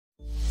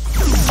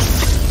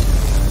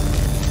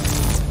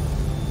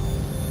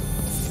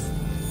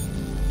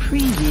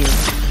Preview.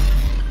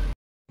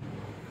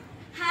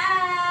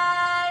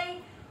 Hi!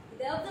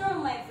 Good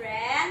afternoon, my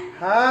friend.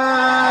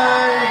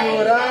 Hi,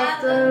 good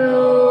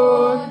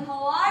afternoon.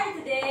 How are you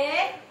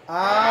today?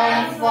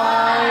 I'm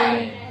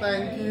fine,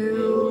 thank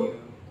you.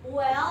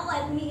 Well,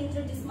 let me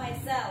introduce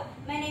myself.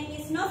 My name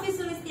is Novi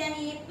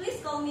Sulistiani. Please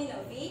call me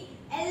Novi.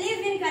 I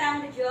live in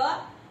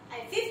Karangrejo.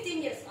 I'm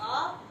 15 years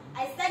old.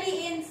 I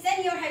study in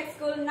Senior High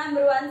School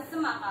number 1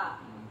 Semaka.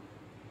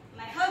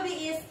 My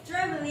hobby is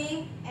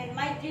traveling and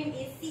my dream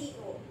is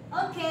CEO.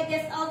 Okay,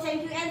 that's all.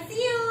 Thank you and see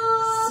you.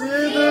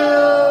 See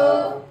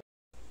you.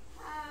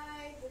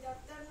 Hi, good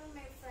afternoon,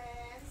 my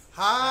friends.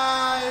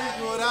 Hi,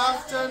 good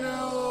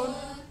afternoon.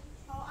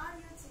 How are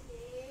you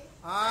today?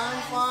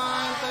 I'm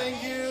fine, thank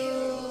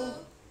you.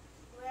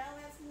 Well,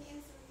 let me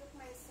introduce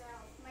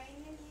myself. My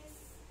name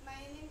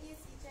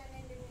is Icha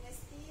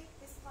Nendeminesti.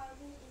 Please call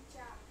me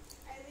Icha.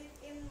 I live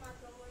in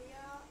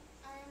Magamoyo.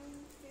 I'm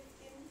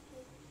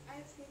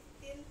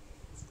 15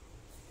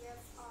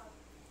 years old.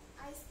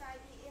 I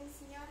study in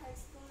Senior High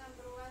School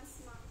number 1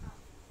 Semaka.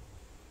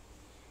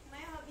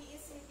 My hobby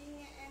is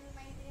reading and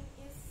my dream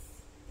is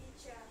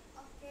teacher.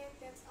 Okay,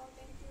 that's all.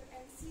 Thank you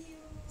and see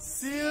you.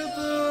 See you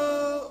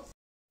too.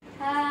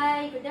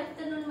 Hi, good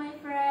afternoon, my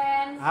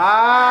friends.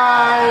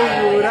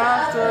 Hi, good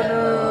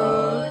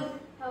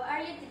afternoon. How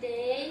are you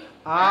today?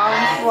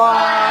 I'm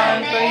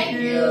fine, thank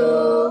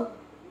you.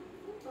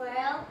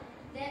 Well,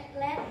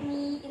 let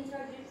me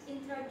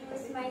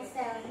introduce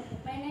myself.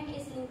 My name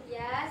is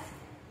Limpias.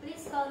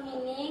 Please call me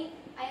Ning.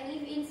 I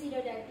live in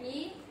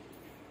Sidodadi.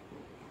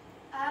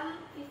 I'm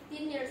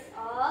 15 years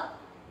old.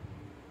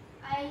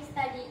 I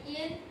study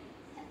in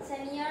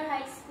Senior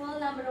High School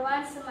number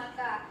 1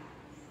 Semaka.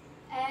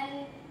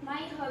 And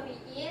my hobby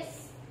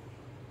is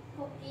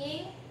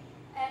cooking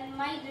and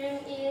my dream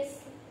is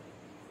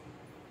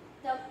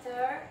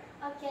doctor.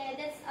 Okay,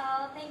 that's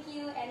all. Thank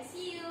you and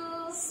see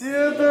you. See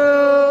you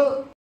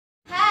too.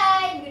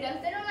 Hi, good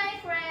afternoon, my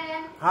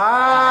friend.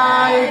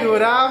 Hi,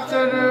 good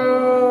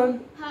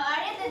afternoon. How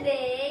are you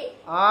today?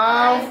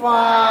 I'm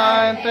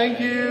fine, thank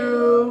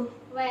you.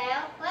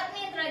 Well, let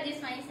me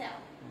introduce myself.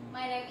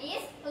 My name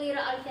is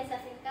Lira Alifia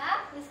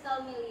Safika. Please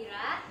call me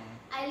Lira.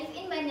 I live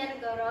in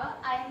Banjarnegara.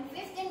 I am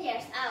 15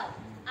 years old.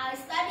 I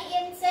study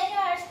in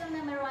Senior High School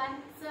number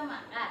 1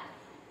 Semaka.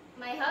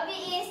 My hobby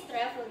is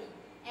traveling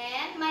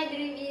and my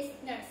dream is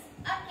nurse.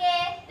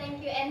 Okay,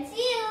 thank you and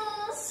see you.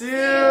 See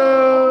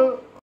you.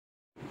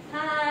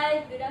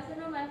 Hi, good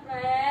afternoon, my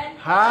friend.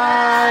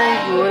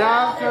 Hi, good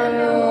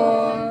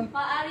afternoon.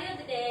 How are you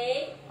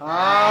today?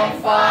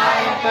 I'm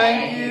fine,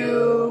 thank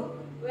you.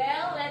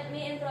 Well, let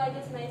me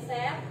introduce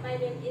myself. My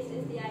name is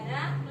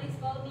Istiana. Please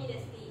call me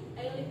Desti.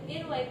 I live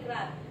in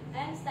Waikrat.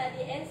 I am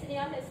studying in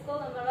Senior High School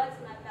number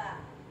 1 Semaka.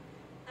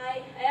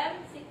 I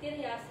am 16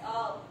 years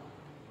old.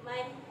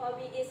 My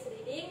hobby is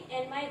reading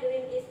and my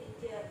dream is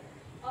teacher.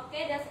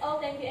 Okay, that's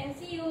all. Thank you and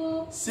see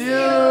you. See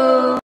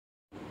you.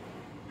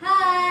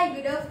 Hi,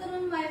 good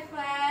afternoon, my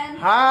friend.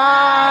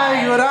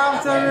 Hi, good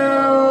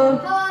afternoon.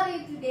 How are you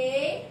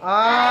today?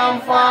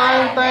 I'm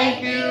fine,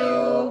 thank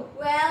you.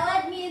 Well,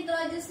 let me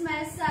introduce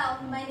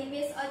myself. My name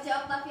is Oci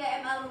Octavia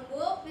M.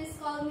 Alumbu. Please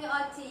call me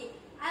Oci.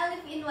 I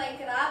live in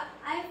Waikrat.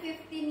 I'm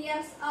 15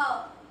 years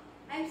old.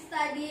 I'm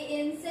studying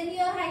in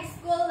Senior High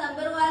School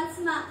number 1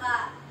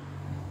 Semaka.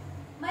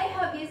 My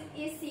hobby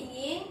is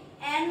singing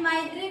and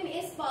my dream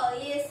is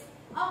police.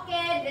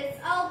 Okay, that's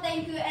all.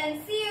 Thank you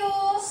and see you.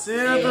 See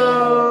you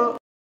too.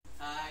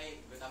 Hi,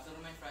 good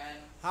afternoon, my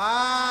friend.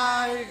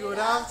 Hi, good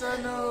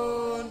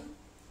afternoon.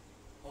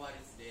 How are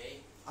you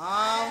today?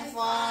 I'm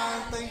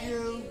fine, thank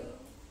you.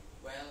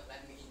 Well,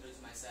 let me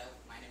introduce myself.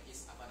 My name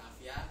is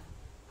Apanavia.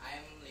 I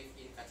live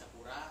in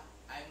Kacapura.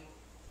 I'm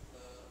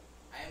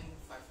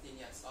 15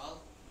 years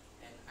old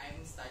and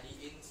I'm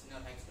studying Senior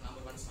High School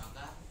number 1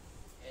 Semaka.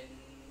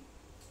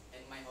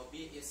 And my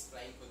hobby is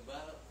playing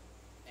football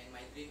and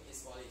my dream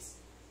is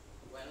police.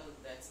 Well,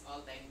 that's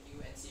all. Thank you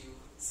and see you.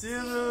 See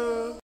you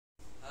too.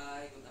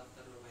 Hi, good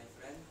afternoon, my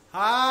friend.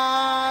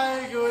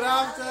 Hi, good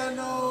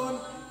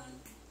afternoon.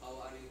 How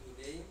are you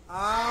today?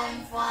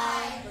 I'm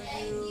fine,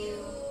 thank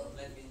you.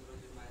 Let me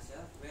introduce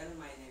myself. Well,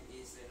 my name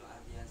is Reno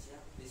Ardiansyah.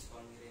 Please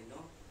call me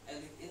Reno. I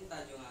live in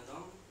Tanjung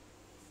Anong.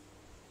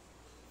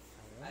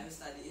 I'm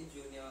studying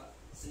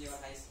Senior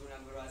High School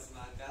number 1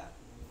 Semaka.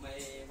 My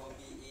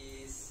hobby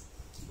is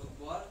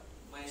football.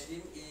 My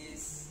dream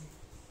is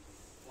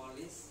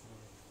police.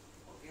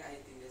 Okay,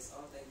 I think that's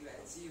all. Thank you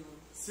and see you.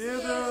 See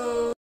you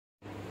too.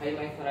 Hi,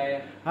 my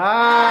friend.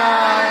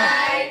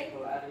 Hi.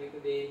 How are you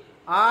today?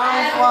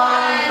 I'm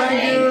fine,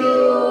 thank you.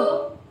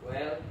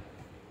 Well,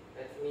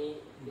 let me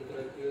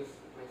introduce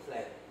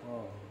myself.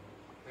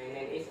 My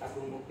name is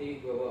Agung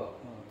Mukti Wibowo.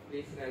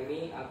 Please call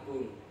me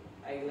Agung.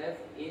 I live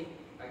in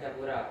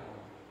Kacapura.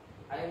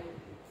 I'm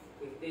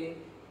 15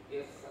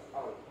 years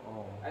old.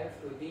 I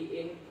study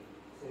in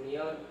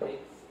Senior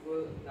High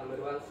School number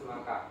 1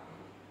 Semaka.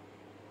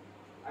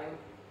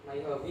 My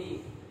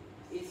hobby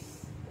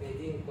is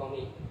reading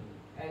comic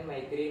and my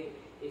dream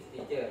is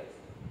teacher.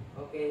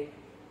 Okay,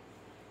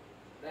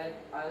 that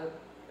all.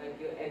 Thank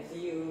you and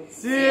see you.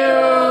 See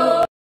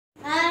you.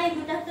 Hi,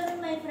 good afternoon,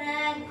 my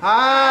friend.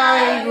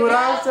 Hi, good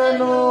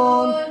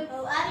afternoon.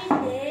 How are you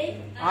today?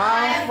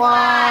 I'm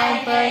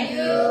fine, thank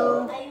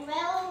you. I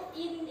will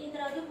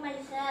introduce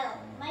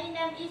myself. My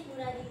name is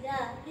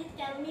Nuradiza. Please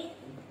tell me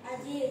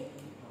Aziz.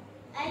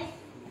 I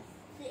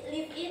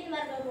live in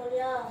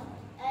Margomulyo.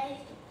 I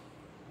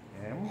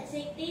M.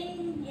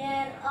 16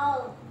 years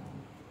old.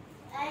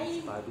 I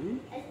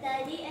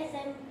study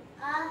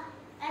SMA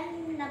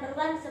and number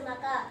 1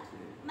 Semaka.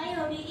 My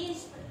hobby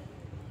is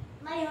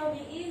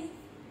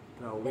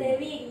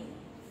drawing.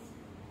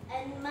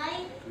 And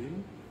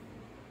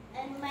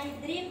my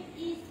dream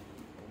is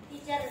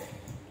teacher.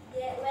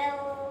 Yeah,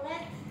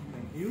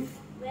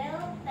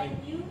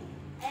 thank you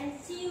and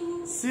see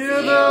you. See you.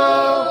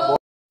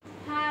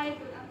 Hi,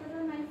 good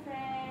afternoon, my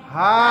friend.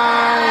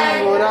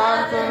 Hi, good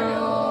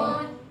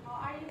afternoon. How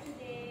are you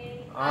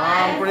today?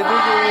 I'm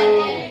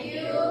pretty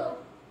good.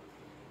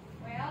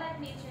 Well,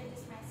 let me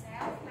introduce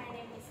myself. My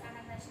name is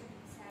Anastasia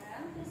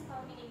Sarang. Please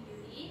call me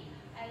Induri.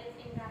 I live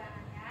in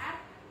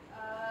Karanganyar.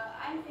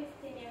 I'm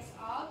 15 years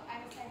old.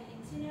 I'm studying in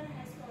senior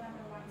high school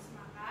number 1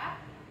 Semaka.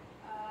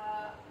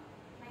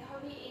 My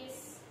hobby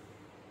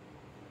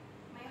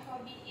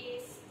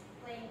is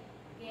playing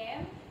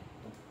game,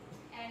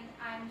 and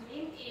my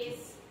dream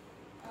is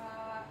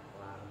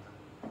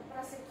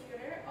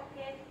prosecutor.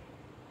 Okay,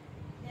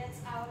 that's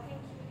all.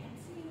 Thank you and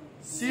see you.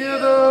 See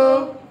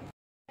you.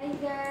 Hi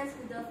guys,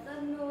 good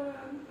afternoon.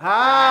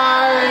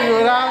 Hi,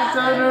 good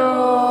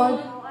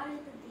afternoon. How are you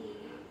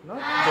today? Not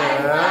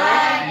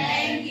bad.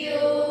 Thank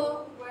you.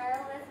 Well,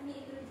 let me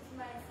introduce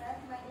myself.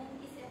 My name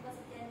is Eva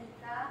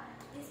Setianika.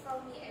 Please call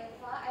me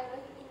Eva. I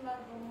live in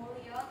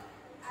Margomulyo.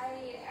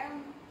 I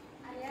am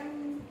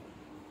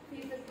 15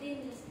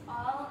 years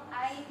old.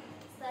 I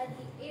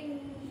study in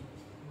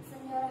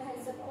senior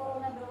high school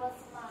number 1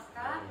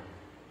 Semaka.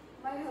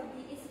 My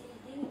hobby is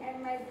reading and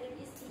my dream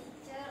is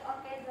teacher.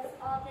 Okay, that's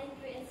all. Thank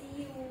you and see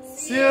you.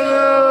 See you.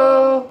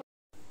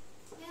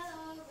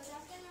 Hello, good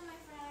afternoon, my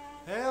friend.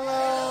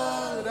 Hello,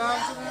 good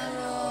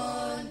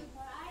afternoon.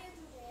 How are you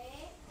today?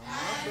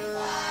 Not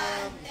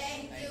bad.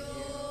 Thank you.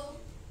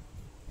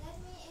 Let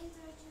me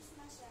introduce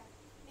myself.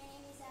 My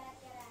name is Zahra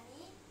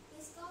Tiarani.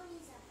 Please call me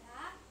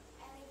Zahra.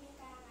 I live in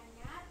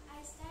Karanganyar.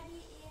 I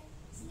study in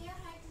senior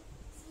high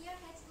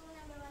school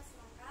number 1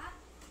 Semaka.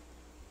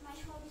 My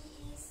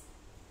hobby is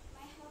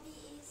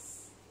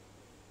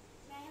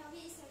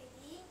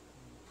reading.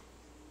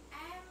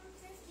 I'm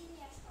 15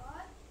 years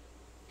old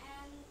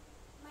and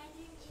my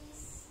dream is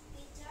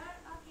teacher.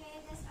 Okay,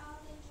 that's all.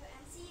 Thank you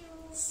and see you.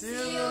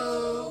 See you.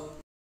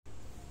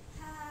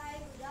 Hi,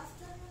 good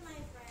afternoon, my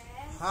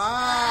friends.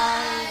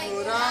 Hi,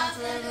 good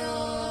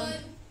afternoon.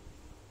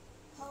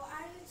 How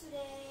are you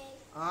today?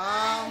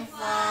 I'm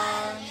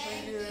fine,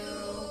 thank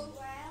you.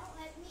 Well,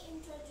 let me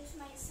introduce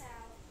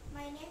myself.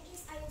 My name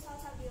is Ayu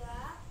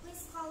Salsabila.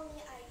 Please call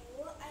me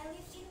Ayu. I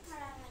live in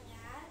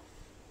Karanganyar.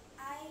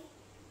 I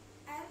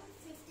am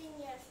 15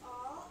 years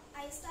old.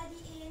 I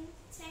study in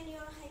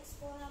senior high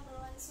school number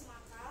 1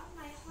 Semaka.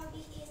 My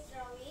hobby is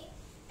drawing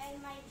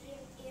and my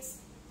dream is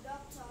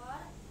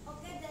doctor.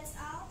 Okay, that's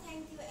all.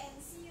 Thank you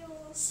and see you.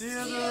 See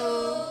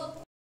you.